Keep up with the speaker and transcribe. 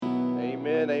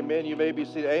Amen. Amen. You may be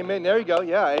seated. Amen. There you go.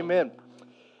 Yeah. Amen.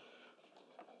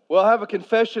 Well, I have a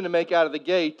confession to make out of the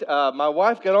gate. My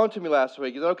wife got on to me last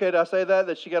week. Is it okay to say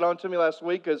that she got on to me last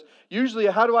week? Because usually,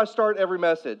 how do I start every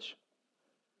message?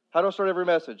 How do I start every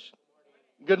message?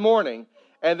 Good morning.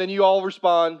 And then you all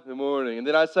respond, good morning. And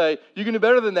then I say, you can do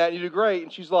better than that. And you do great.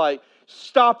 And she's like,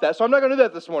 stop that. So I'm not going to do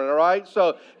that this morning, all right?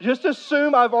 So just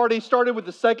assume I've already started with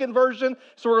the second version.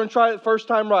 So we're going to try it the first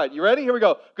time right. You ready? Here we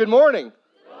go. Good morning.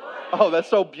 Oh, that's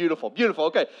so beautiful. Beautiful.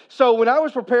 Okay. So when I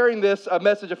was preparing this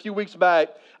message a few weeks back,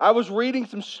 I was reading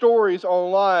some stories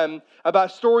online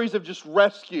about stories of just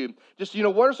rescue. Just,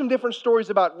 what are some different stories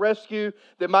about rescue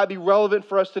that might be relevant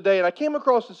for us today? And I came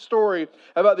across a story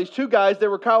about these two guys. They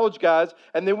were college guys,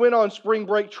 and they went on spring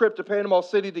break trip to Panama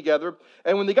City together.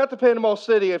 And when they got to Panama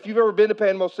City, if you've ever been to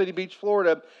Panama City Beach,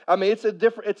 Florida, I mean,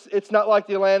 it's not like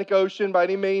the Atlantic Ocean by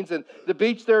any means. And the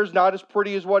beach there is not as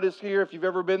pretty as what is here if you've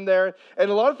ever been there.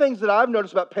 And a lot of things that I've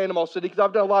noticed about Panama City, because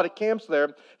I've done a lot of camps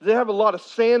there, they have a lot of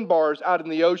sandbars out in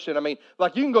the ocean. I mean,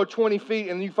 like you can go 20 feet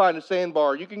and you find a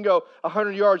sandbar. You can go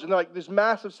 100 yards and they're like these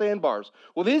massive sandbars.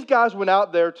 Well, these guys went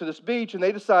out there to this beach and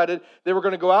they decided they were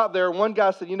going to go out there. One guy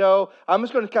said, I'm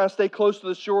just going to kind of stay close to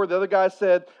the shore. The other guy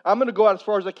said, I'm going to go out as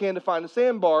far as I can to find a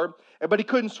sandbar. But he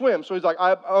couldn't swim. So he's like,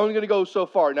 I'm only going to go so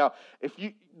far. Now,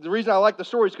 the reason I like the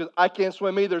story is because I can't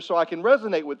swim either, so I can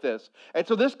resonate with this. And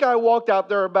so this guy walked out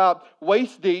there about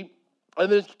waist deep. And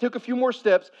then he took a few more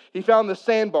steps. He found the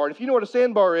sandbar. And if you know what a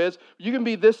sandbar is, you can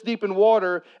be this deep in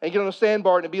water and get on a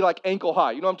sandbar and it'd be like ankle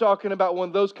high. I'm talking about one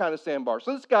of those kind of sandbars.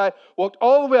 So this guy walked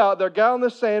all the way out there, got on the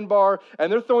sandbar, and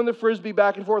they're throwing the frisbee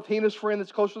back and forth. He and his friend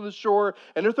that's closer to the shore,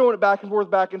 and they're throwing it back and forth,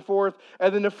 back and forth.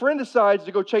 And then the friend decides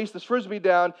to go chase this frisbee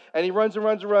down, and he runs and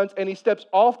runs and runs, and he steps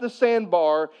off the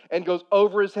sandbar and goes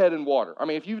over his head in water. I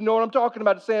mean, if you know what I'm talking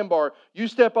about, a sandbar, you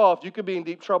step off, you could be in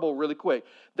deep trouble really quick.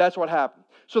 That's what happened.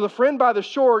 So the friend by the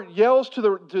shore yells to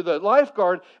the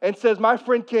lifeguard and says, my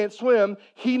friend can't swim.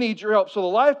 He needs your help. So the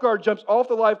lifeguard jumps off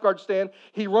the lifeguard stand.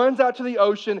 He runs out to the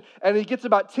ocean, and he gets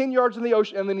about 10 yards in the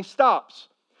ocean, and then he stops.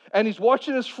 And he's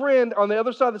watching his friend on the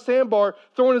other side of the sandbar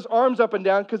throwing his arms up and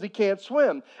down because he can't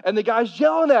swim. And the guy's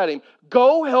yelling at him,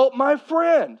 go help my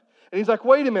friend. And he's like,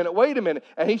 wait a minute.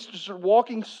 And he's just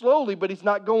walking slowly, but he's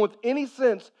not going with any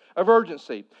sense of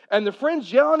urgency. And the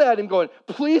friend's yelling at him going,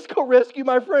 please go rescue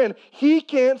my friend. He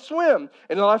can't swim.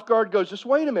 And the lifeguard goes, just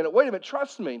wait a minute,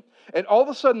 trust me. And all of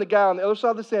a sudden the guy on the other side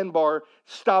of the sandbar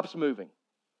stops moving.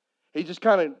 He just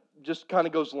kind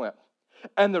of goes limp.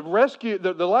 And the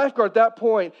lifeguard at that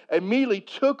point immediately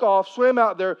took off, swam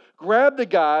out there, grabbed the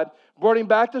guy, brought him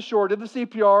back to shore, did the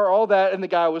CPR, all that, and the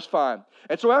guy was fine.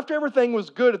 And so after everything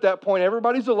was good at that point,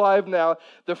 everybody's alive now,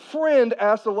 the friend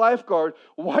asked the lifeguard,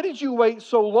 why did you wait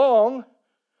so long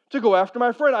to go after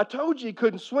my friend? I told you he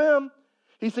couldn't swim.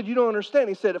 He said, you don't understand.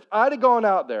 He said, if I'd have gone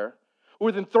out there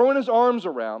with him throwing his arms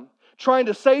around, trying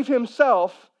to save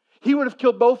himself, he would have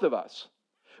killed both of us.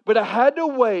 But I had to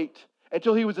wait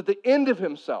until he was at the end of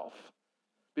himself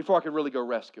before I could really go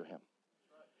rescue him.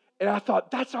 And I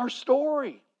thought, that's our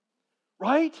story,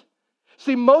 right?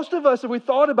 See, most of us, if we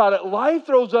thought about it, life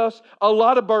throws us a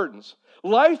lot of burdens.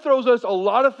 Life throws us a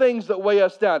lot of things that weigh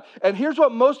us down. And here's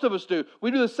what most of us do. We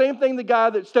do the same thing the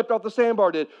guy that stepped off the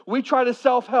sandbar did. We try to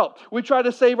self-help. We try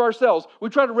to save ourselves. We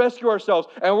try to rescue ourselves.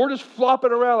 And we're just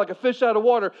flopping around like a fish out of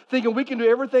water, thinking we can do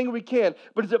everything we can.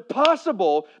 But is it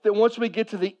possible that once we get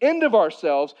to the end of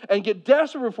ourselves and get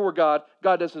desperate before God,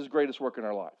 God does His greatest work in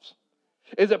our lives?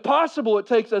 Is it possible it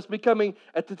takes us becoming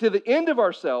to the end of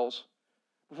ourselves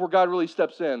before God really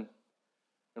steps in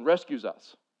and rescues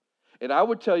us? And I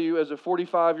would tell you as a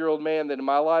 45-year-old man that in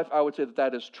my life, I would say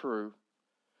that is true.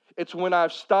 It's when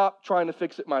I've stopped trying to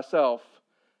fix it myself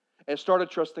and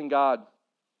started trusting God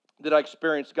that I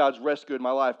experienced God's rescue in my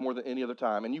life more than any other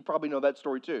time. And you probably know that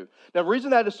story too. Now, the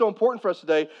reason that is so important for us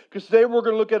today, because today we're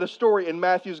going to look at a story in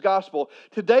Matthew's gospel.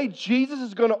 Today, Jesus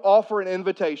is going to offer an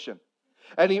invitation.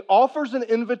 And He offers an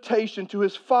invitation to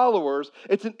His followers.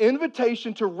 It's an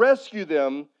invitation to rescue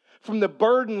them from the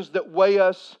burdens that weigh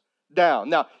us down.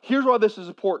 Now, here's why this is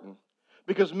important.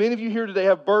 Because many of you here today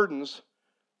have burdens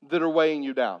that are weighing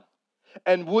you down.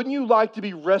 And wouldn't you like to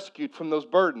be rescued from those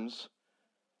burdens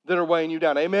that are weighing you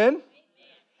down? Amen? Amen.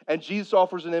 And Jesus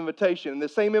offers an invitation. And the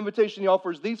same invitation He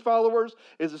offers these followers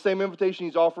is the same invitation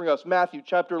He's offering us. Matthew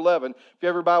chapter 11. If you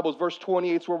have your Bibles, verse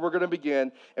 28 is where we're going to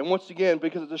begin. And once again,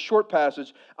 because it's a short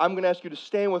passage, I'm going to ask you to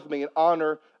stand with me in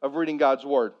honor of reading God's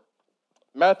Word.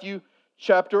 Matthew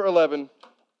chapter 11.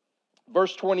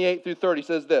 Verse 28 through 30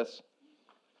 says this.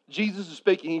 Jesus is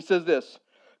speaking. He says this.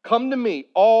 Come to me,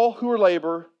 all who are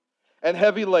labor and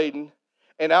heavy laden,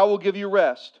 and I will give you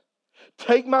rest.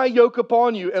 Take my yoke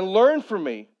upon you and learn from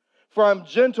me, For I'm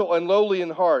gentle and lowly in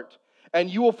heart, and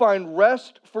you will find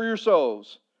rest for your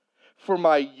souls. For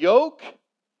my yoke,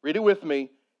 read it with me,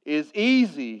 is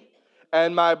easy,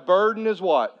 and my burden is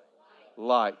what?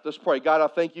 Light. Let's pray. God, I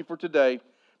thank you for today.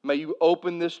 May you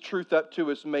open this truth up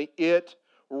to us. May it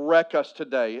wreck us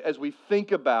today as we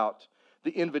think about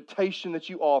the invitation that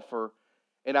you offer.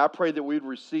 And I pray that we'd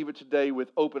receive it today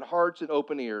with open hearts and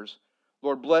open ears.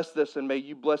 Lord, bless this, and may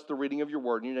you bless the reading of your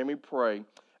word. In your name we pray.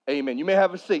 Amen. You may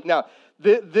have a seat. Now,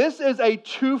 this is a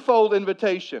twofold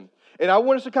invitation. And I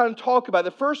want us to kind of talk about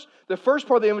it. The first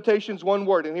part of the invitation is one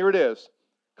word, and here it is.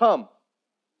 Come.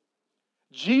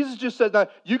 Jesus just said, now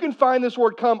you can find this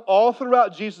word come all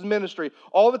throughout Jesus' ministry.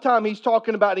 All the time he's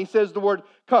talking about, and he says the word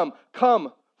come.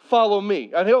 Come, follow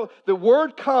me. And the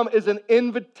word come is an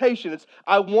invitation. It's,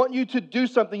 I want you to do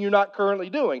something you're not currently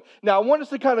doing. Now, I want us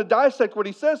to kind of dissect what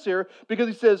he says here, because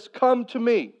he says, come to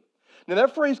me. Now,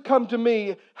 that phrase, come to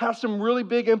me, has some really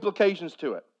big implications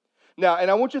to it. Now,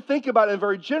 and I want you to think about it in a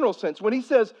very general sense. When he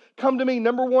says, come to me,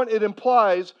 number one, it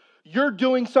implies you're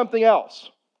doing something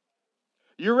else.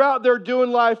 You're out there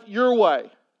doing life your way.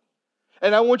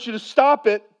 And I want you to stop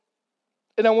it,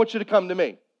 and I want you to come to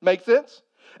me. Make sense?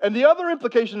 And the other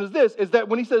implication is this, is that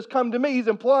when he says, come to me, he's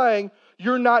implying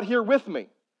you're not here with me.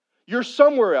 You're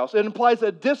somewhere else. It implies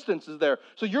a distance is there.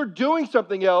 So you're doing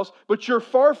something else, but you're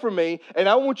far from me, and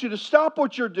I want you to stop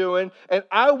what you're doing, and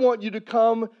I want you to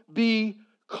come be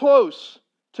close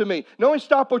to me. Not only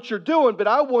stop what you're doing, but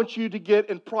I want you to get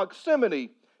in proximity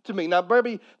to me. Now,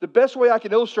 maybe the best way I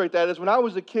can illustrate that is when I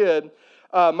was a kid,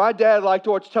 my dad liked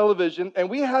to watch television, and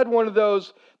we had one of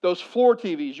those floor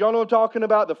TVs. Y'all know what I'm talking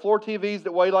about? The floor TVs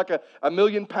that weigh like a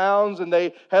million pounds, and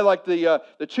they had like the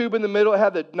tube in the middle. It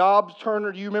had the knobs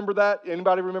turner. Do you remember that?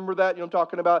 Anybody remember that? You know what I'm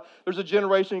talking about? There's a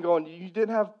generation going, you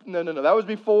didn't have, no. That was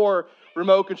before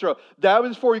remote control. That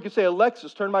was before you could say,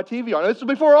 Alexis, turn my TV on. This was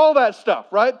before all that stuff,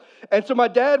 right? And so my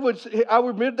dad I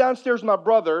would meet downstairs with my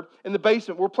brother in the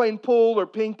basement. We're playing pool or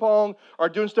ping pong or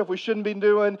doing stuff we shouldn't be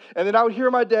doing. And then I would hear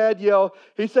my dad yell,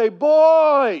 he'd say,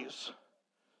 boys.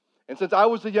 And since I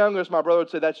was the youngest, my brother would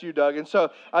say, that's you, Doug. And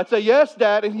so I'd say, yes,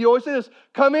 Dad. And he always says,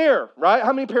 come here, right?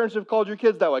 How many parents have called your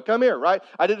kids that way? Come here, right?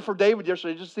 I did it for David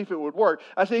yesterday just to see if it would work.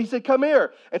 He said, come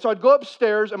here. And so I'd go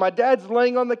upstairs, and my dad's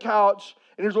laying on the couch,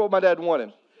 and here's what my dad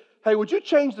wanted. Hey, would you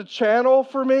change the channel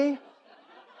for me?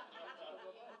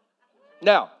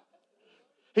 Now,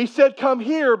 he said, come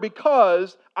here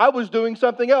because I was doing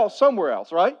something else somewhere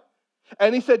else, right?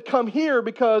 And he said, come here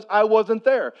because I wasn't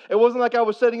there. It wasn't like I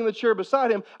was sitting in the chair beside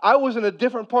him. I was in a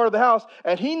different part of the house,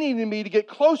 and he needed me to get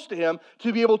close to him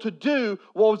to be able to do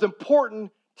what was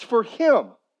important for him.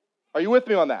 Are you with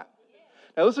me on that?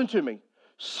 Now listen to me.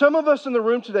 Some of us in the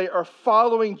room today are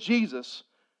following Jesus,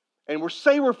 and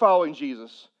we're following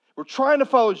Jesus. We're trying to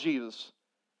follow Jesus,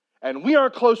 and we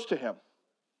aren't close to him.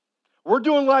 We're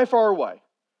doing life our way.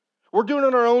 We're doing it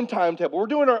on our own timetable. We're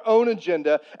doing our own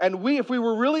agenda. And if we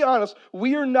were really honest,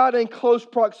 we are not in close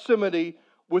proximity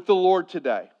with the Lord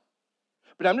today.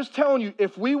 But I'm just telling you,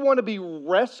 if we want to be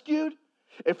rescued,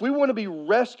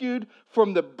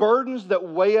 from the burdens that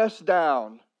weigh us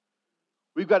down,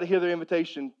 we've got to hear the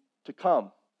invitation to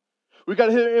come. We've got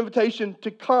to hear the invitation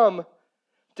to come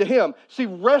to him. See,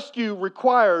 rescue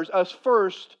requires us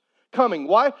first coming.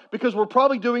 Why? Because we're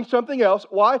probably doing something else.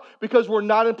 Why? Because we're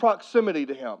not in proximity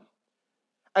to him.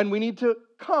 And we need to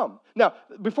come. Now,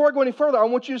 before I go any further, I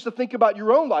want you just to think about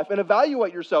your own life and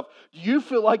evaluate yourself. Do you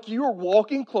feel like you are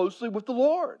walking closely with the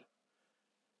Lord?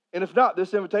 And if not,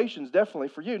 this invitation is definitely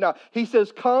for you. Now, he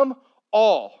says, come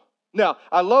all. Now,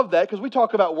 I love that because we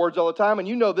talk about words all the time, and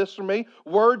you know this from me.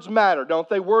 Words matter, don't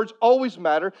they? Words always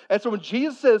matter. And so when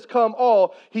Jesus says, come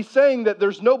all, he's saying that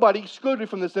there's nobody excluded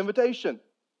from this invitation.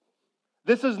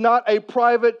 This is not a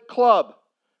private club.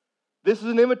 This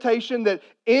is an invitation that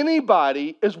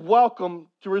anybody is welcome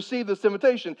to receive this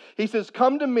invitation. He says,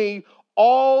 come to me,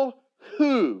 all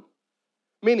who.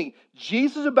 Meaning,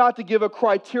 Jesus is about to give a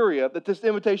criteria that this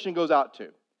invitation goes out to.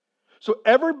 So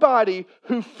everybody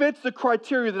who fits the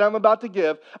criteria that I'm about to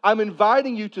give, I'm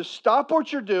inviting you to stop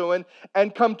what you're doing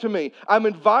and come to me. I'm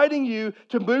inviting you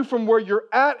to move from where you're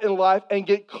at in life and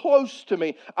get close to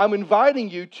me. I'm inviting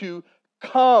you to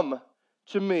come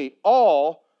to me,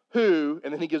 all who,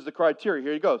 and then he gives the criteria,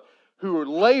 here he goes, who are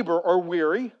labor or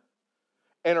weary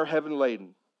and are heavy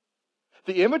laden.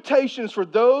 The invitation is for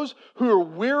those who are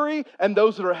weary and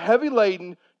those that are heavy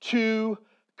laden to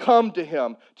come to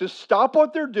him, to stop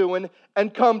what they're doing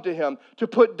and come to him, to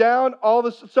put down all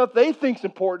the stuff they think is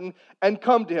important and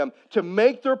come to him, to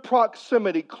make their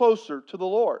proximity closer to the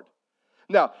Lord.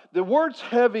 Now, the words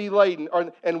heavy laden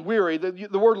and weary,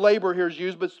 the word labor here is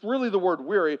used, but it's really the word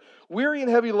weary. Weary and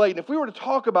heavy laden. If we were to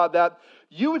talk about that,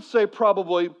 you would say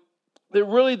probably that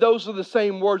really those are the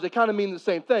same words. They kind of mean the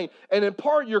same thing. And in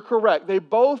part, you're correct. They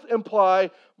both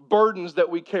imply burdens that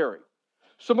we carry.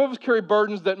 Some of us carry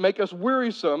burdens that make us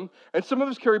wearisome, and some of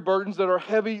us carry burdens that are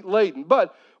heavy laden.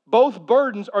 But both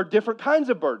burdens are different kinds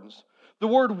of burdens. The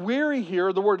word weary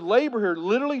here, the word labor here,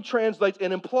 literally translates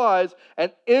and implies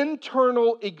an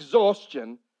internal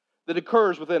exhaustion that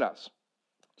occurs within us.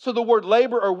 So the word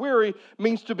labor or weary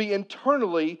means to be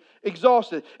internally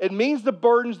exhausted. It means the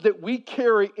burdens that we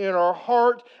carry in our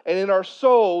heart and in our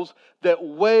souls that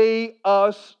weigh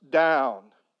us down.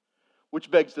 Which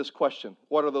begs this question: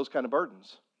 what are those kind of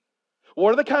burdens?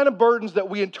 What are the kind of burdens that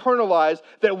we internalize,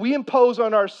 that we impose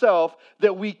on ourselves,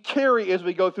 that we carry as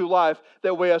we go through life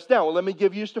that weigh us down? Well, let me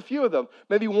give you just a few of them.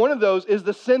 Maybe one of those is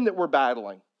the sin that we're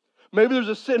battling. Maybe there's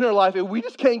a sin in our life and we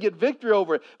just can't get victory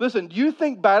over it. Listen, do you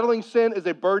think battling sin is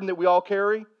a burden that we all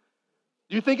carry?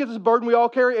 Do you think it's a burden we all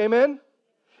carry? Amen?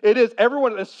 It is.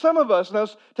 Everyone, and some of us, and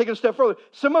let's take it a step further,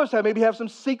 some of us maybe have some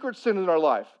secret sin in our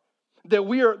life. That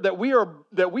we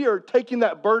are taking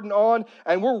that burden on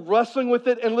and we're wrestling with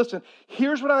it. And listen,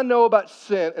 here's what I know about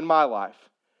sin in my life.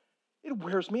 It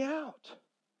wears me out.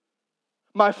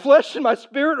 My flesh and my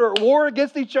spirit are at war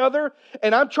against each other,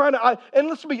 and I'm trying to, and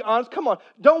let's be honest, come on.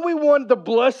 Don't we want the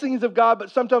blessings of God, but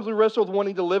sometimes we wrestle with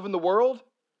wanting to live in the world?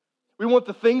 We want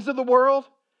the things of the world.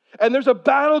 And there's a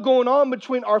battle going on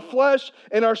between our flesh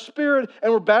and our spirit,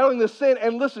 and we're battling the sin.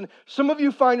 And listen, some of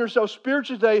you find yourself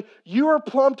spiritually today, you are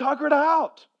plumb tuckered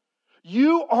out.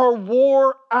 You are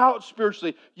wore out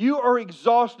spiritually. You are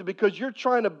exhausted because you're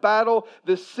trying to battle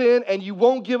the sin and you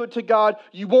won't give it to God.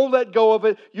 You won't let go of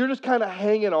it. You're just kind of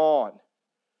hanging on.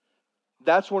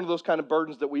 That's one of those kind of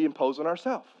burdens that we impose on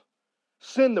ourselves.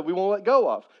 Sin that we won't let go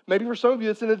of. Maybe for some of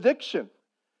you it's an addiction,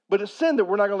 but it's sin that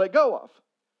we're not going to let go of.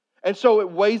 And so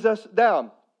it weighs us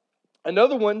down.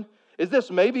 Another one is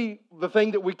this. Maybe the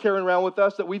thing that we carry around with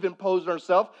us that we've imposed on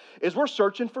ourselves is we're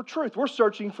searching for truth. We're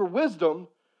searching for wisdom,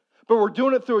 but we're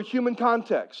doing it through a human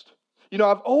context. You know,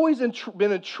 I've always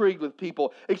been intrigued with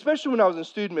people, especially when I was in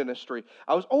student ministry.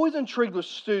 I was always intrigued with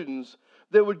students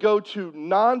that would go to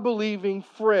non-believing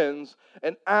friends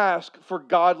and ask for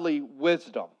godly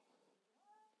wisdom.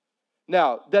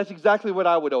 Now, that's exactly what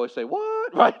I would always say.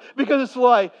 What? Right? Because it's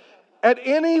like, at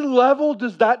any level,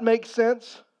 does that make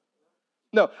sense?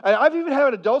 No. And I've even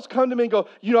had adults come to me and go,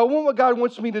 you know, I want what God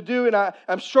wants me to do, and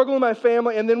I'm struggling with my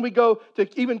family. And then we go to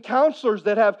even counselors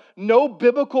that have no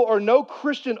biblical or no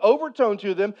Christian overtone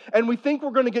to them, and we think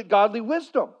we're going to get godly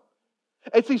wisdom.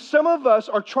 And see, some of us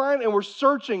are trying and we're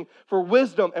searching for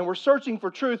wisdom and we're searching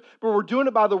for truth, but we're doing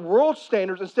it by the world's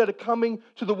standards instead of coming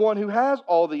to the one who has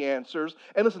all the answers.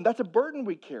 And listen, that's a burden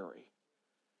we carry.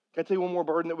 Can I tell you one more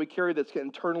burden that we carry that's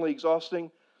internally exhausting?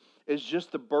 Is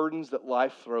just the burdens that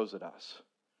life throws at us.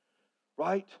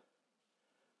 Right?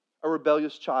 A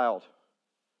rebellious child,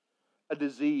 a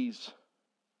disease,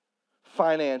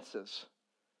 finances.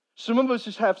 Some of us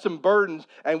just have some burdens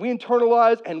and we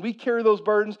internalize and we carry those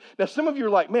burdens. Now, some of you are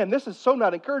like, man, this is so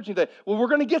not encouraging today. Well, we're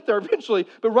going to get there eventually.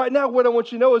 But right now, what I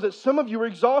want you to know is that some of you are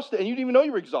exhausted and you didn't even know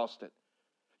you were exhausted.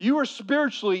 You are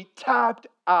spiritually tapped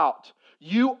out.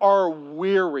 You are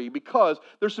weary because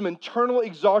there's some internal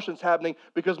exhaustions happening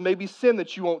because maybe sin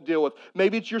that you won't deal with.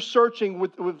 Maybe it's you're searching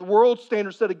with world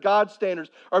standards instead of God's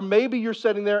standards. Or maybe you're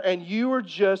sitting there and you are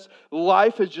just,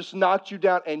 life has just knocked you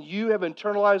down and you have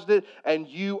internalized it and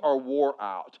you are wore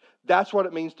out. That's what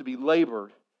it means to be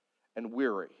labored and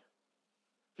weary.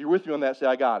 If you're with me on that, say,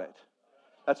 I got it.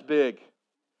 That's big.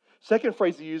 Second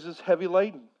phrase he uses, heavy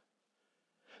laden.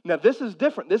 Now, this is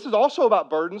different. This is also about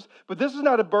burdens, but this is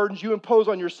not a burden you impose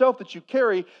on yourself that you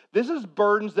carry. This is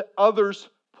burdens that others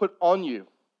put on you.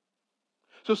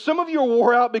 So some of you are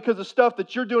wore out because of stuff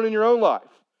that you're doing in your own life.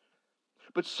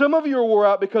 But some of you are wore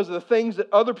out because of the things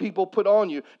that other people put on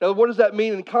you. Now, what does that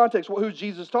mean in context? Well, who's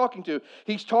Jesus talking to?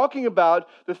 He's talking about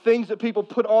the things that people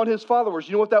put on his followers.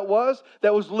 You know what that was?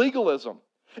 That was legalism.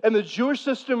 In the Jewish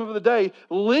system of the day,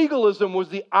 legalism was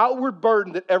the outward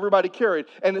burden that everybody carried.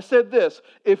 And it said this,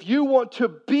 if you want to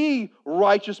be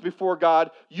righteous before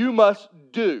God, you must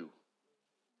do.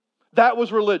 That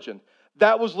was religion.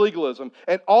 That was legalism.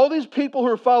 And all these people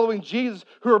who are following Jesus,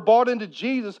 who are bought into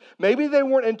Jesus, maybe they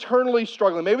weren't internally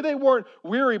struggling. Maybe they weren't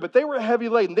weary, but they were heavy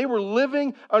laden. They were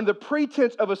living under the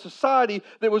pretense of a society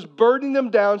that was burdening them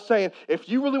down, saying, if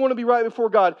you really want to be right before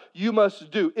God, you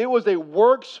must do. It was a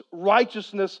works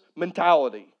righteousness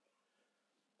mentality.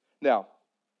 Now,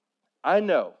 I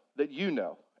know that you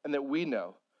know and that we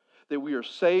know that we are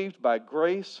saved by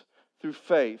grace through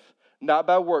faith, not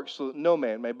by works, so that no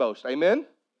man may boast. Amen?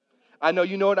 I know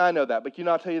you know it, I know that. But can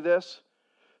I tell you this?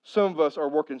 Some of us are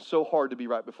working so hard to be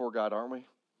right before God, aren't we?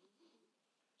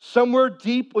 Somewhere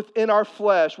deep within our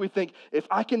flesh, we think, if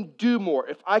I can do more,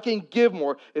 if I can give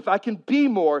more, if I can be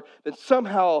more, then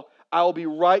somehow I'll be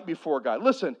right before God.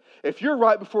 Listen, if you're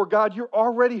right before God, you're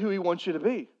already who He wants you to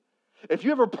be. If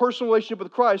you have a personal relationship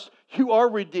with Christ, you are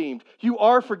redeemed. You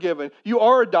are forgiven. You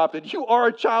are adopted. You are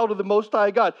a child of the Most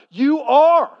High God. You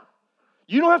are.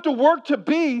 You don't have to work to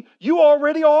be. You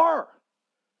already are.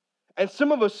 And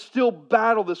some of us still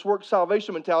battle this work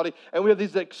salvation mentality, and we have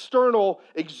this external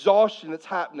exhaustion that's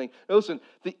happening. Now listen,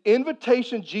 the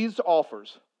invitation Jesus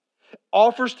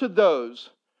offers to those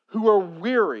who are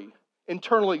weary,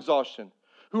 internal exhaustion,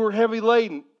 who are heavy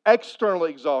laden, external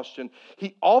exhaustion.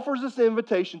 He offers this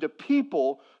invitation to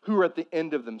people who are at the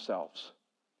end of themselves.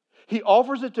 He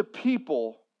offers it to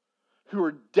people who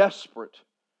are desperate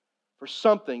for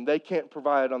something they can't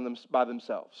provide by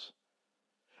themselves.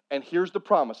 And here's the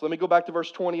promise. Let me go back to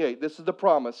verse 28. This is the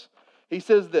promise. He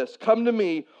says this, come to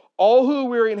me, all who are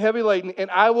weary and heavy laden, and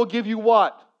I will give you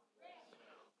what?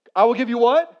 I will give you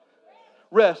what?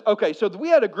 Rest. Okay, so we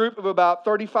had a group of about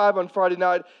 35 on Friday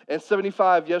night and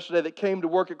 75 yesterday that came to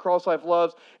work at Cross Life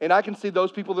Loves, and I can see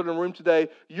those people that are in the room today,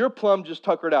 you're plumb just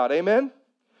tuckered out. Amen?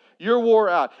 You're wore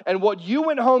out. And what you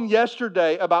went home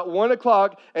yesterday about 1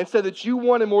 o'clock and said that you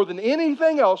wanted more than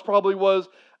anything else probably was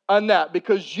a nap,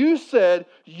 because you said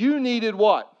you needed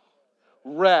what?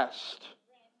 Rest.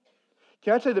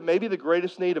 Can I tell you that maybe the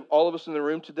greatest need of all of us in the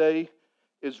room today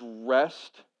is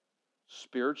rest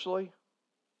spiritually?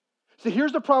 See,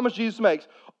 here's the promise Jesus makes.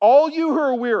 All you who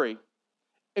are weary,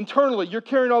 internally, you're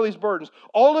carrying all these burdens.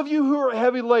 All of you who are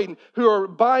heavy laden, who are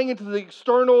buying into the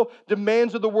external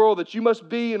demands of the world that you must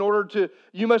be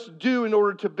you must do in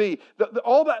order to be.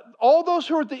 All those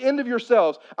who are at the end of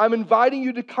yourselves, I'm inviting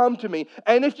you to come to me.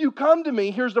 And if you come to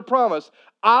me, here's the promise.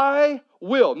 I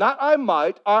will, not I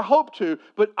might, I hope to,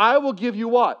 but I will give you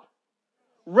what?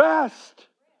 Rest.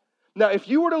 Now, if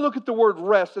you were to look at the word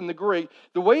rest in the Greek,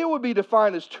 the way it would be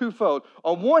defined is twofold.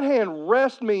 On one hand,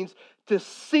 rest means to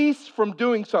cease from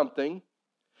doing something.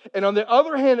 And on the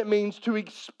other hand, it means to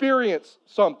experience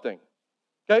something.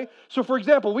 Okay? So, for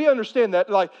example, we understand that,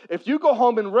 like, if you go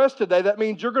home and rest today, that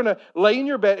means you're going to lay in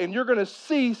your bed and you're going to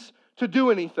cease to do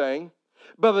anything.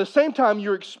 But at the same time,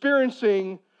 you're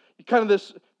experiencing kind of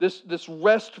this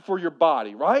rest for your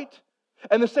body, right?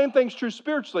 And the same thing's true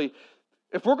spiritually.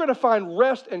 If we're going to find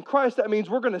rest in Christ, that means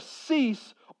we're going to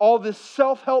cease all this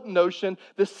self-help notion,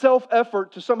 this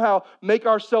self-effort to somehow make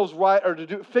ourselves right or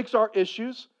to fix our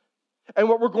issues. And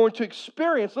what we're going to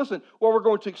experience, listen, what we're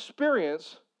going to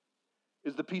experience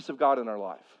is the peace of God in our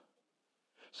life.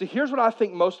 See, here's what I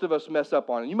think most of us mess up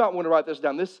on. And you might want to write this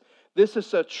down. This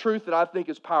is a truth that I think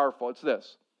is powerful. It's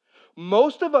this.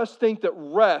 Most of us think that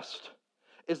rest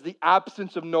is the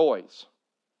absence of noise.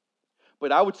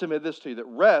 But I would submit this to you, that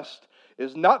rest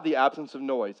is not the absence of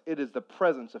noise. It is the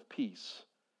presence of peace.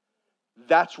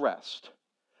 That's rest.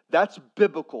 That's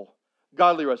biblical,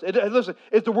 godly rest. Listen,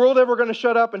 is the world ever going to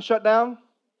shut up and shut down?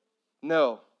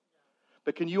 No.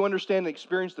 But can you understand and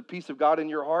experience the peace of God in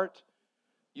your heart?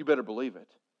 You better believe it.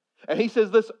 And he says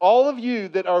this, all of you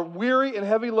that are weary and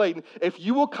heavy laden, if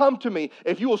you will come to me,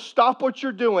 if you will stop what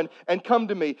you're doing and come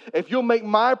to me, if you'll make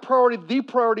my priority the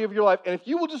priority of your life, and if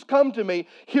you will just come to me,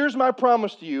 here's my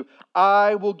promise to you,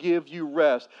 I will give you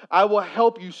rest. I will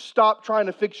help you stop trying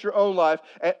to fix your own life,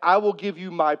 and I will give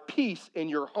you my peace in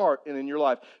your heart and in your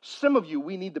life. Some of you,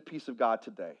 we need the peace of God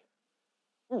today.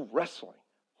 We're wrestling.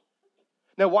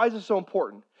 Now, why is this so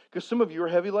important? Because some of you are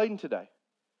heavy laden today.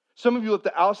 Some of you let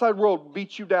the outside world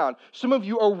beat you down. Some of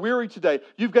you are weary today.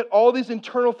 You've got all these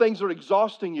internal things that are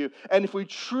exhausting you. And if we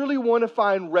truly want to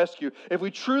find rescue, if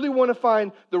we truly want to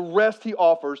find the rest He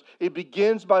offers, it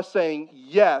begins by saying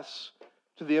yes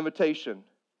to the invitation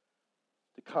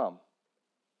to come.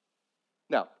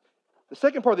 Now, the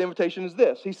second part of the invitation is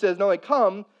this. He says not only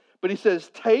come, but He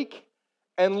says take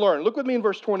and learn. Look with me in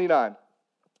verse 29.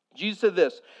 Jesus said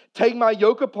this, take my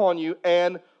yoke upon you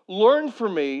and learn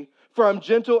from me, for I'm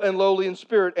gentle and lowly in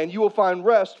spirit, and you will find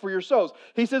rest for your souls.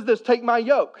 He says this, take my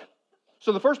yoke.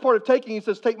 So the first part of taking, He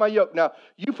says, take my yoke. Now,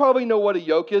 you probably know what a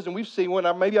yoke is, and we've seen one.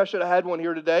 Maybe I should have had one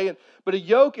here today. But a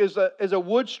yoke is a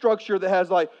wood structure that has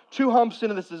like two humps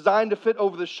in it that's designed to fit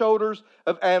over the shoulders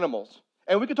of animals.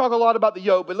 And we could talk a lot about the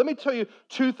yoke, but let me tell you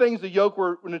two things the yoke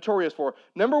were notorious for.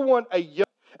 Number one, a yoke.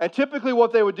 And typically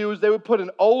what they would do is they would put an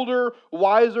older,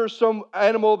 wiser, some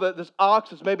animal, this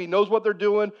ox that maybe knows what they're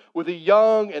doing, with a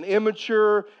young and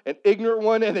immature and ignorant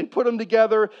one, and they put them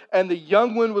together, and the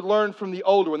young one would learn from the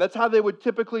older one. That's how they would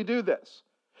typically do this.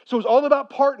 So it was all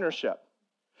about partnership.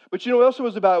 But you know what else it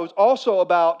was about? It was also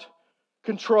about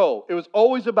control. It was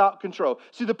always about control.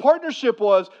 See, the partnership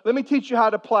was, let me teach you how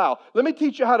to plow. Let me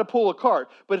teach you how to pull a cart.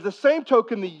 But at the same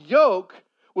token, the yoke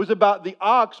was about the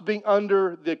ox being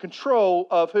under the control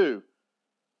of who?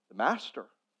 The master,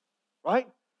 right?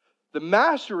 The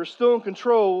master is still in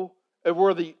control of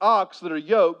where the ox that are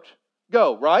yoked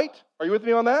go, right? Are you with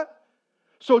me on that?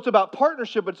 So it's about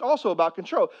partnership, but it's also about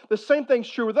control. The same thing's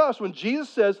true with us. When Jesus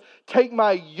says, take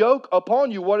my yoke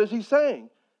upon you, what is he saying?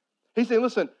 He's saying,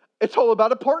 listen, it's all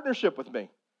about a partnership with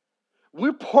me.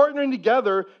 We're partnering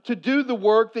together to do the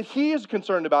work that he is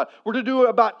concerned about. We're to do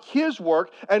about his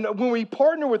work. And when we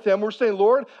partner with him, we're saying,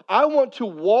 Lord, I want to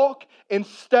walk in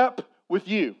step with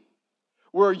you.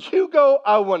 Where you go,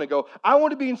 I want to go. I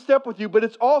want to be in step with you. But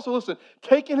it's also, listen,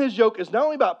 taking his yoke is not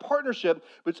only about partnership,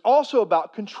 but it's also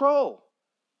about control.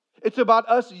 It's about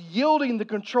us yielding the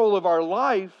control of our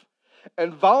life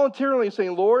and voluntarily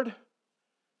saying, Lord,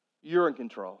 you're in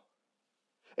control.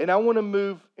 And I want to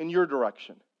move in your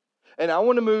direction. And I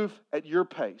want to move at your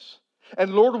pace.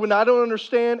 And Lord, when I don't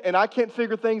understand and I can't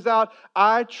figure things out,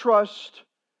 I trust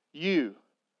you.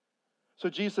 So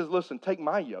Jesus says, listen, take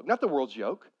my yoke, not the world's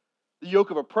yoke, the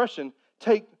yoke of oppression.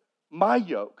 Take my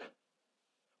yoke.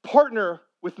 Partner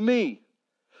with me.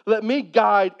 Let me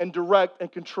guide and direct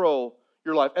and control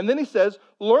your life. And then he says,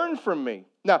 learn from me.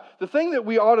 Now, the thing that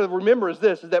we ought to remember is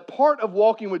this, is that part of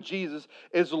walking with Jesus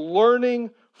is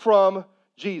learning from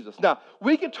Jesus. Now,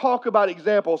 we could talk about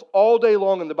examples all day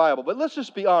long in the Bible, but let's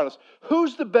just be honest.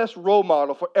 Who's the best role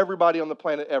model for everybody on the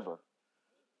planet ever?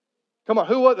 Come on,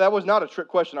 who was? That was not a trick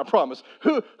question, I promise.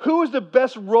 Who is the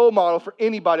best role model for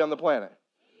anybody on the planet?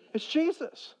 It's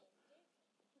Jesus.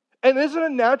 And isn't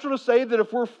it natural to say that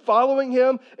if we're following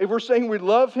him, if we're saying we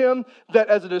love him, that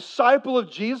as a disciple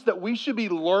of Jesus, that we should be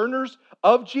learners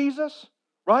of Jesus?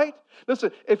 Right?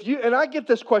 Listen, and I get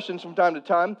this question from time to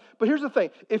time, but here's the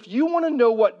thing. If you want to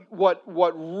know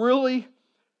what really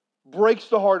breaks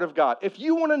the heart of God, if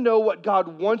you want to know what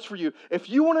God wants for you, if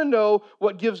you want to know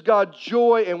what gives God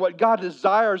joy and what God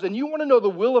desires, and you want to know the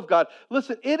will of God,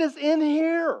 listen, it is in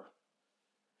here.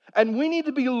 And we need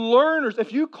to be learners.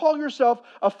 If you call yourself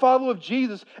a follower of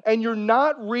Jesus and you're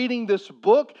not reading this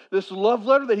book, this love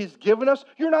letter that he's given us,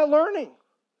 you're not learning.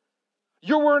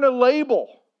 You're wearing a label,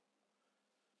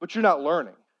 but you're not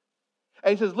learning.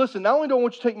 And he says, listen, not only do I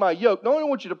want you to take my yoke, not only do I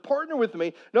want you to partner with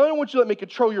me, not only do I want you to let me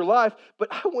control your life, but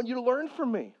I want you to learn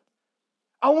from me.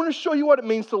 I want to show you what it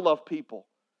means to love people.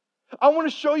 I want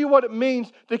to show you what it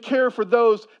means to care for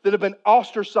those that have been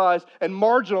ostracized and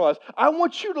marginalized. I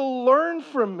want you to learn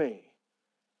from me.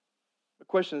 The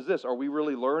question is this, are we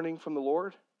really learning from the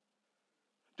Lord?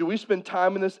 Do we spend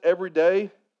time in this every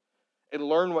day and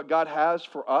learn what God has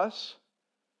for us?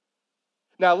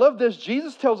 Now, I love this.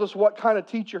 Jesus tells us what kind of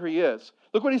teacher he is.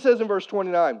 Look what he says in verse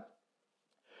 29.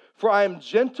 For I am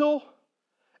gentle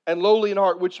and lowly in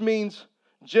heart, which means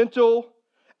gentle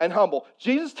and humble.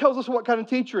 Jesus tells us what kind of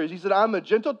teacher he is. He said, I'm a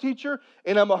gentle teacher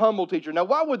and I'm a humble teacher. Now,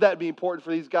 why would that be important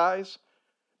for these guys?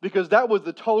 Because that was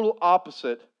the total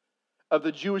opposite of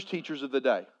the Jewish teachers of the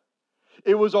day.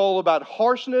 It was all about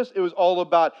harshness. It was all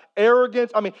about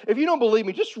arrogance. I mean, if you don't believe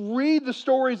me, just read the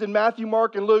stories in Matthew,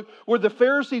 Mark, and Luke where the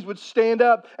Pharisees would stand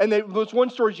up. And there's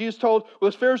one story Jesus told where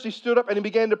the Pharisee stood up and he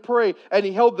began to pray. And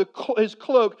he held his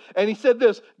cloak and he said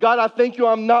this, God, I thank you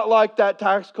I'm not like that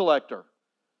tax collector.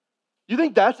 You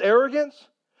think that's arrogance?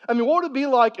 I mean, what would it be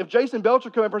like if Jason Belcher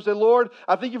came up and said, Lord,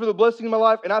 I thank you for the blessing in my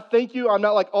life, and I thank you I'm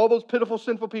not like all those pitiful,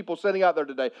 sinful people sitting out there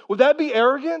today. Would that be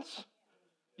arrogance?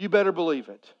 You better believe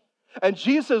it. And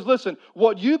Jesus says, listen,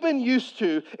 what you've been used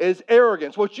to is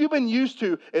arrogance. What you've been used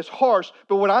to is harsh.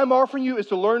 But what I'm offering you is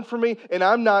to learn from me, and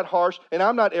I'm not harsh, and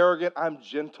I'm not arrogant. I'm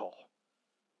gentle,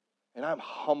 and I'm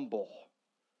humble.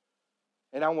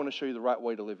 And I want to show you the right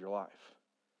way to live your life.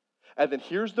 And then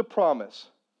here's the promise.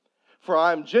 For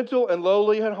I am gentle and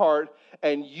lowly in heart,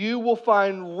 and you will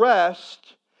find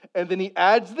rest. And then he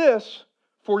adds this,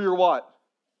 for your what?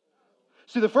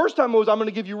 See, the first time was, I'm going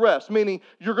to give you rest, meaning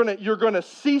you're going to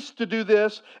cease to do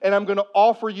this, and I'm going to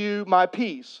offer you my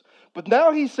peace. But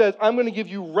now he says, I'm going to give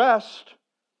you rest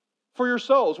for your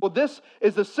souls. Well, this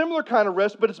is a similar kind of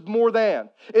rest, but it's more than.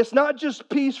 It's not just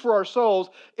peace for our souls,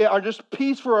 or just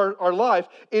peace for our life.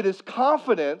 It is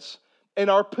confidence in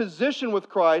our position with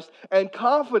Christ and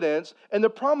confidence in the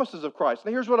promises of Christ.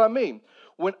 Now, here's what I mean.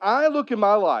 When I look in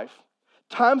my life,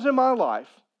 times in my life,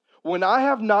 when I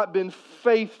have not been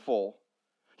faithful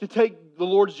to take the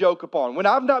Lord's yoke upon, when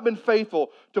I've not been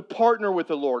faithful to partner with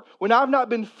the Lord, when I've not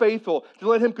been faithful to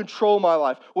let Him control my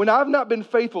life, when I've not been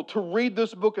faithful to read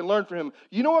this book and learn from Him,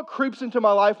 you know what creeps into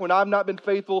my life when I've not been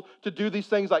faithful to do these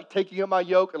things like taking up my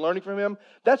yoke and learning from Him?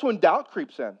 That's when doubt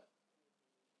creeps in,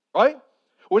 right?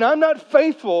 When I'm not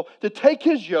faithful to take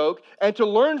His yoke and to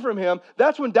learn from Him,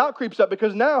 that's when doubt creeps up,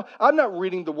 because now I'm not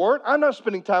reading the Word, I'm not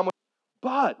spending time with Him.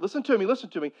 But, listen to me,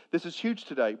 this is huge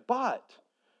today, but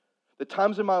the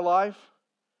times in my life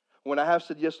when I have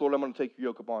said, yes, Lord, I'm going to take your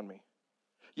yoke upon me.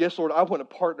 Yes, Lord, I want to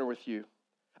partner with you.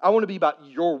 I want to be about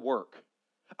your work.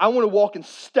 I want to walk in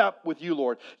step with you,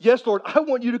 Lord. Yes, Lord, I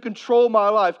want you to control my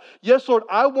life. Yes, Lord,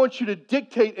 I want you to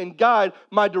dictate and guide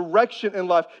my direction in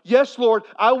life. Yes, Lord,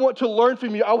 I want to learn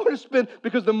from you. I want to spend,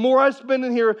 because the more I spend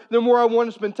in here, the more I want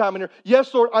to spend time in here.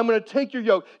 Yes, Lord, I'm going to take your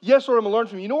yoke. Yes, Lord, I'm going to learn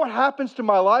from you. You know what happens to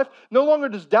my life? No longer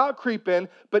does doubt creep in,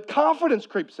 but confidence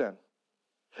creeps in.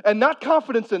 And not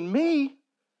confidence in me,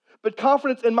 but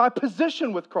confidence in my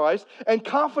position with Christ, and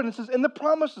confidence is in the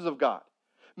promises of God.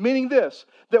 Meaning this,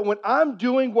 that when I'm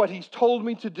doing what He's told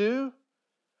me to do,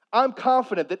 I'm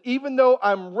confident that even though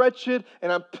I'm wretched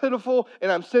and I'm pitiful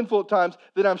and I'm sinful at times,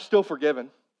 that I'm still forgiven,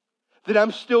 that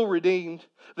I'm still redeemed,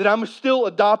 that I'm still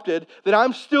adopted, that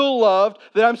I'm still loved,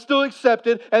 that I'm still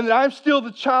accepted, and that I'm still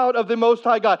the child of the Most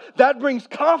High God. That brings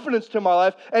confidence to my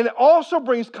life, and it also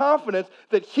brings confidence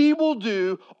that He will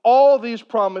do all these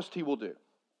promised He will do.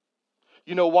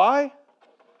 You know why?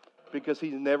 Because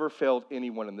He's never failed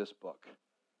anyone in this book.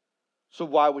 So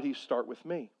why would He start with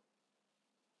me?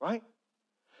 Right?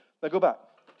 Now go back.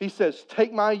 He says,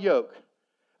 take my yoke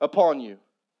upon you.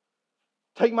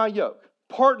 Take my yoke.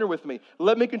 Partner with me.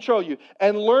 Let me control you.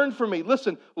 And learn from me.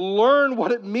 Listen, learn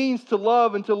what it means to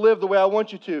love and to live the way I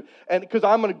want you to. And because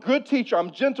I'm a good teacher,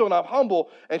 I'm gentle and I'm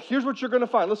humble. And here's what you're going to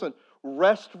find. Listen,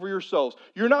 rest for your souls.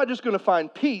 You're not just going to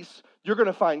find peace. You're going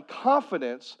to find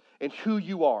confidence in who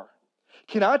you are.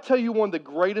 Can I tell you one of the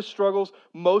greatest struggles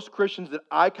most Christians that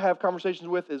I have conversations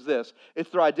with is this? It's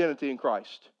their identity in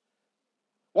Christ.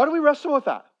 Why do we wrestle with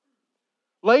that?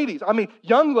 Ladies,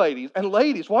 young ladies and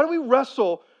ladies, why do we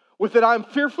wrestle with that I'm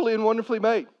fearfully and wonderfully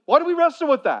made? Why do we wrestle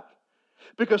with that?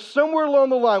 Because somewhere along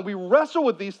the line, we wrestle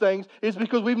with these things is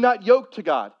because we've not yoked to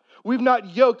God. We've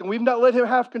not yoked and we've not let Him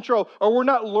have control, or we're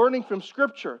not learning from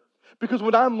Scripture. Because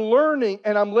when I'm learning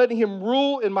and I'm letting Him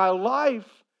rule in my life,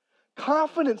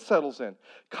 confidence settles in.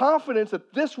 Confidence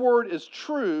that this word is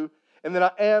true and that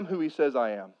I am who He says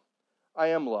I am. I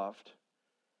am loved.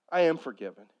 I am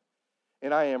forgiven.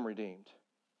 And I am redeemed.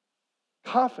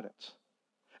 Confidence.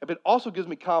 But it also gives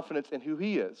me confidence in who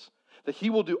He is. That He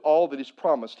will do all that He's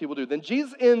promised He will do. Then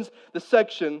Jesus ends the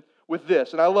section with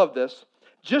this, and I love this.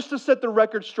 Just to set the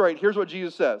record straight, here's what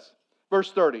Jesus says.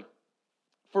 Verse 30.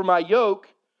 For my yoke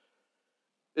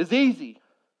is easy,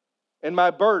 and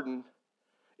my burden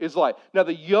is light. Now,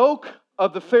 the yoke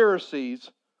of the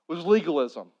Pharisees was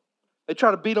legalism. They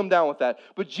try to beat them down with that.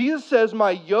 But Jesus says,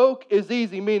 my yoke is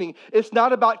easy, meaning it's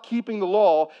not about keeping the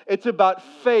law. It's about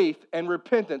faith and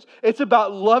repentance. It's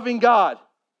about loving God.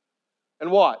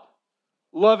 And what?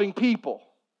 Loving people.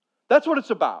 That's what it's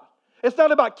about. It's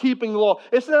not about keeping the law.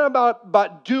 It's not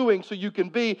about doing so you can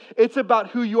be. It's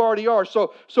about who you already are.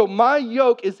 So my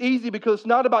yoke is easy because it's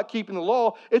not about keeping the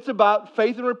law. It's about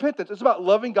faith and repentance. It's about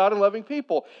loving God and loving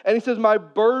people. And He says, my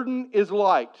burden is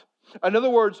light. In other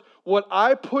words, what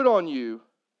I put on you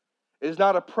is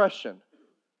not oppression.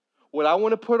 What I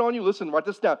want to put on you, listen, write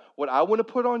this down. What I want to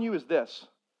put on you is this: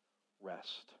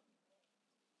 rest.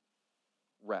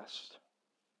 Rest.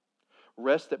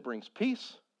 Rest that brings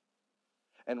peace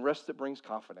and rest that brings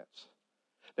confidence.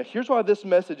 Now, here's why this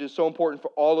message is so important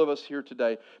for all of us here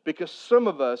today. Because some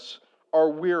of us are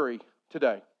weary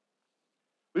today.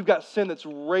 We've got sin that's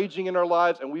raging in our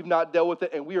lives and we've not dealt with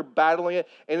it and we are battling it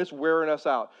and it's wearing us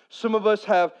out. Some of us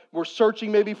we're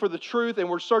searching maybe for the truth and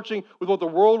we're searching with what the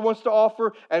world wants to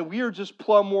offer and we are just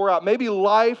plumb wore out. Maybe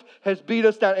life has beat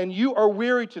us down and you are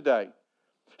weary today.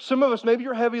 Some of us, maybe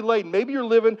you're heavy laden. Maybe you're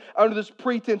living under this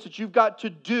pretense that you've got to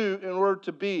do in order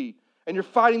to be. And you're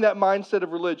fighting that mindset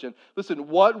of religion. Listen,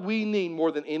 what we need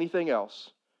more than anything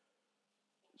else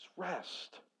is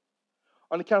rest.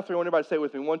 On the count of three, I want everybody to say it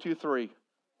with me. 1, 2, 3.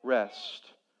 Rest.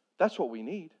 That's what we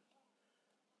need.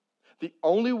 The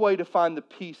only way to find the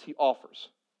peace He offers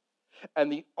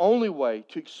and the only way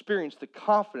to experience the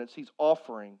confidence He's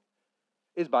offering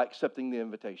is by accepting the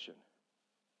invitation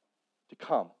to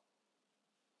come.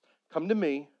 Come to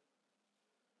me,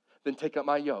 then take up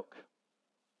my yoke.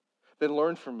 Then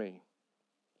learn from me.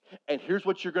 And here's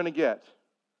what you're going to get.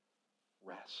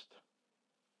 Rest.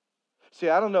 See,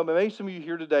 I don't know, maybe some of you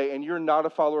here today and you're not a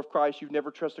follower of Christ, you've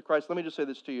never trusted Christ. Let me just say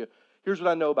this to you. Here's what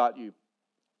I know about you.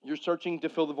 You're searching to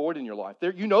fill the void in your life.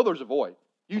 You know there's a void.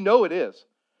 You know it is.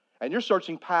 And you're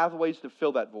searching pathways to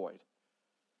fill that void.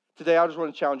 Today, I just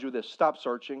want to challenge you with this. Stop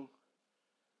searching.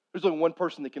 There's only one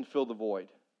person that can fill the void.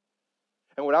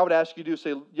 And what I would ask you to do is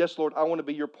say, yes, Lord, I want to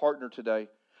be your partner today.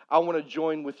 I want to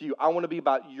join with you. I want to be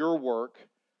about your work.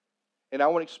 And I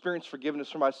want to experience forgiveness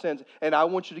for my sins. And I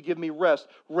want you to give me rest.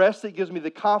 Rest that gives me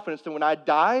the confidence that when I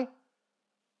die,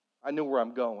 I know where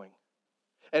I'm going.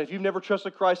 And if you've never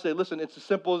trusted Christ, say, listen, it's as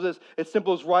simple as this. It's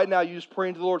simple as right now you just pray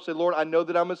to the Lord. Say, Lord, I know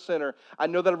that I'm a sinner. I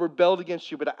know that I've rebelled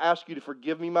against you, but I ask you to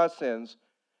forgive me my sins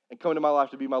and come into my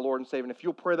life to be my Lord and Savior. And if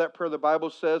you'll pray that prayer, the Bible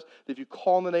says that if you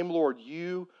call on the name Lord,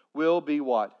 you will be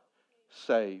what?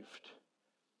 Saved.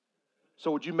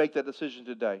 So would you make that decision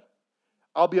today?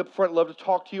 I'll be up front, love to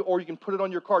talk to you, or you can put it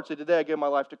on your card. Say, today I gave my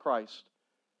life to Christ.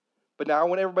 But now I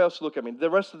want everybody else to look at me. The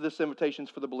rest of this invitation is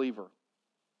for the believer.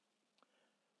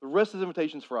 The rest of this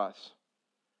invitation is for us.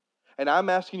 And I'm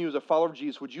asking you as a follower of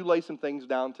Jesus, would you lay some things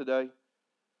down today?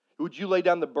 Would you lay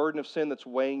down the burden of sin that's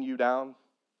weighing you down?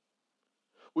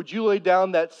 Would you lay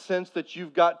down that sense that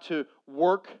you've got to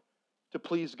work to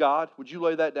please God? Would you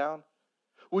lay that down?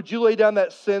 Would you lay down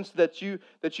that sense that you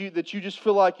just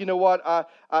feel like, you know what,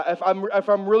 if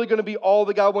I'm really going to be all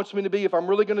that God wants me to be, if I'm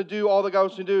really going to do all that God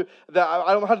wants me to do, that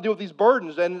I don't know how to deal with these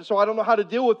burdens, and so I don't know how to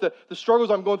deal with the struggles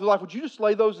I'm going through life. Would you just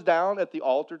lay those down at the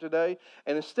altar today?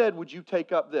 And instead, would you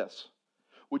take up this?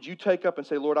 Would you take up and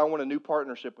say, Lord, I want a new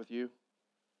partnership with you.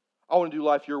 I want to do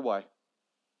life your way.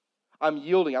 I'm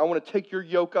yielding. I want to take your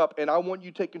yoke up, and I want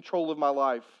you to take control of my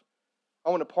life. I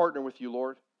want to partner with you,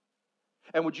 Lord.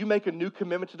 And would you make a new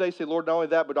commitment today? Say, Lord, not only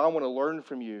that, but I want to learn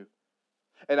from you.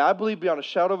 And I believe beyond a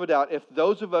shadow of a doubt, if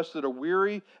those of us that are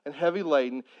weary and heavy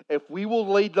laden, if we will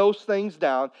lay those things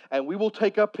down and we will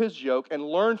take up His yoke and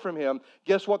learn from Him,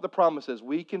 guess what the promise is?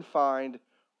 We can find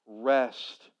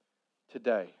rest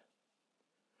today.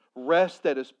 Rest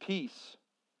that is peace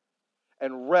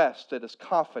and rest that is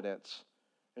confidence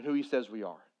in who He says we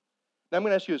are. Now I'm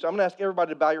going to ask you this. I'm going to ask everybody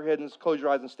to bow your head and close your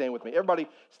eyes and stand with me. Everybody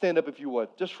stand up if you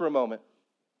would, just for a moment.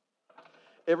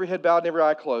 Every head bowed and every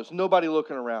eye closed. Nobody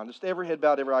looking around. Just every head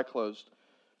bowed, every eye closed.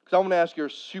 Because I want to ask you a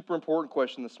super important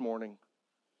question this morning.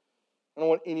 I don't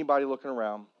want anybody looking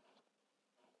around. I'm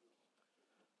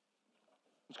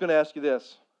just going to ask you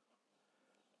this.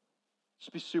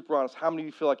 Just be super honest. How many of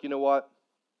you feel like, you know what?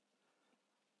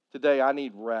 Today I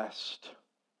need rest.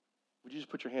 Would you just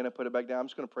put your hand up, put it back down? I'm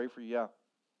just going to pray for you. Yeah.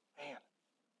 Man,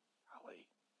 golly.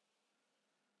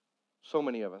 So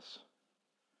many of us.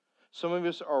 Some of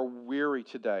us are weary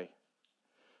today.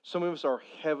 Some of us are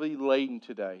heavily laden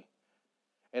today.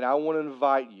 And I want to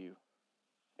invite you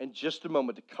in just a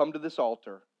moment to come to this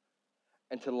altar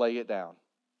and to lay it down.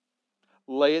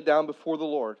 Lay it down before the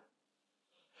Lord.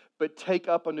 But take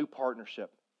up a new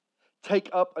partnership. Take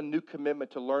up a new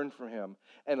commitment to learn from Him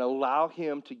and allow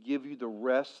Him to give you the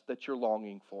rest that you're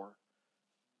longing for.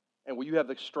 And will you have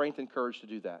the strength and courage to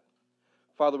do that?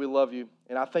 Father, we love you,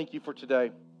 and I thank you for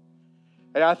today.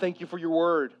 And I thank you for your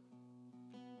word.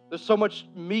 There's so much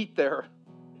meat there.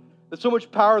 There's so much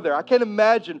power there. I can't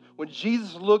imagine when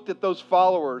Jesus looked at those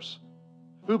followers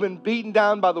who've been beaten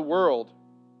down by the world.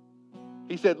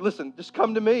 He said, listen, just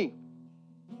come to me.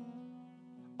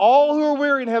 All who are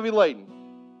weary and heavy laden.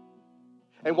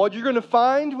 And what you're going to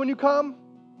find when you come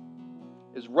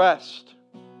is rest.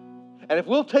 And if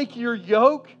we'll take your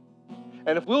yoke,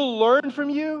 and if we'll learn from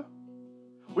you,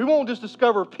 we won't just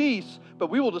discover peace, but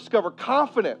we will discover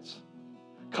confidence.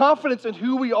 Confidence in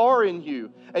who we are in you,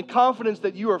 and confidence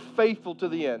that you are faithful to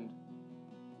the end.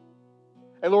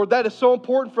 And Lord, that is so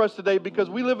important for us today because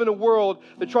we live in a world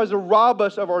that tries to rob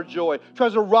us of our joy,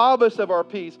 tries to rob us of our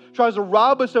peace, tries to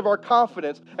rob us of our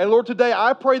confidence. And Lord, today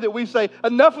I pray that we say,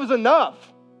 enough is enough.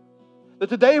 That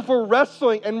today if we're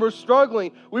wrestling and we're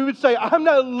struggling, we would say, I'm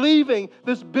not leaving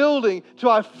this building till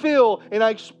I feel and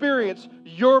I experience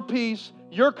your peace,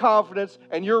 your confidence,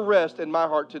 and your rest in my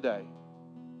heart today.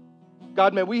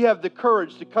 God, may we have the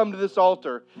courage to come to this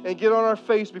altar and get on our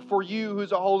face before you,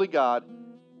 who's a holy God,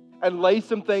 and lay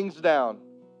some things down.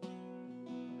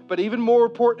 But even more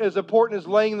important as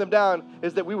laying them down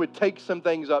is that we would take some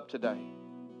things up today.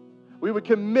 We would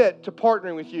commit to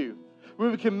partnering with you. We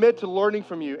would commit to learning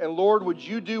from you. And Lord, would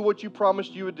you do what you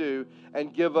promised you would do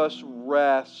and give us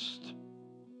rest?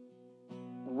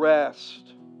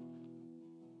 Rest.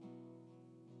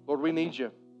 Lord, we need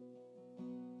you.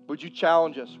 Would you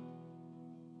challenge us?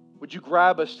 Would you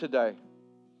grab us today?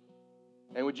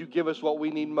 And would you give us what we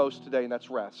need most today, and that's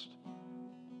rest.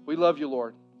 We love you,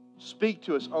 Lord. Speak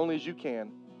to us only as you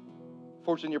can.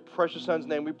 For it's in your precious Son's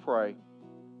name we pray.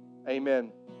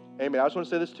 Amen. Amen. I just want to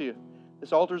say this to you.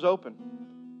 This altar is open.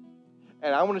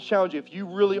 And I want to challenge you, if you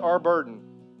really are burdened,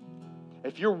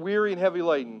 if you're weary and heavy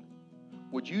laden,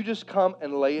 would you just come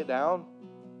and lay it down?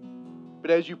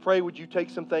 But as you pray, would you take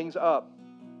some things up?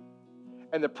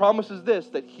 And the promise is this,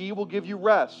 that He will give you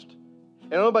rest.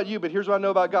 And I don't know about you, but here's what I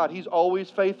know about God. He's always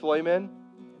faithful, amen?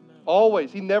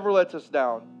 Always. He never lets us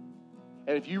down.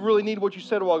 And if you really need what you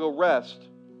said a while ago, rest,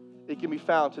 it can be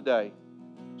found today.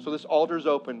 So this altar is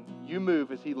open. You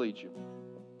move as He leads you.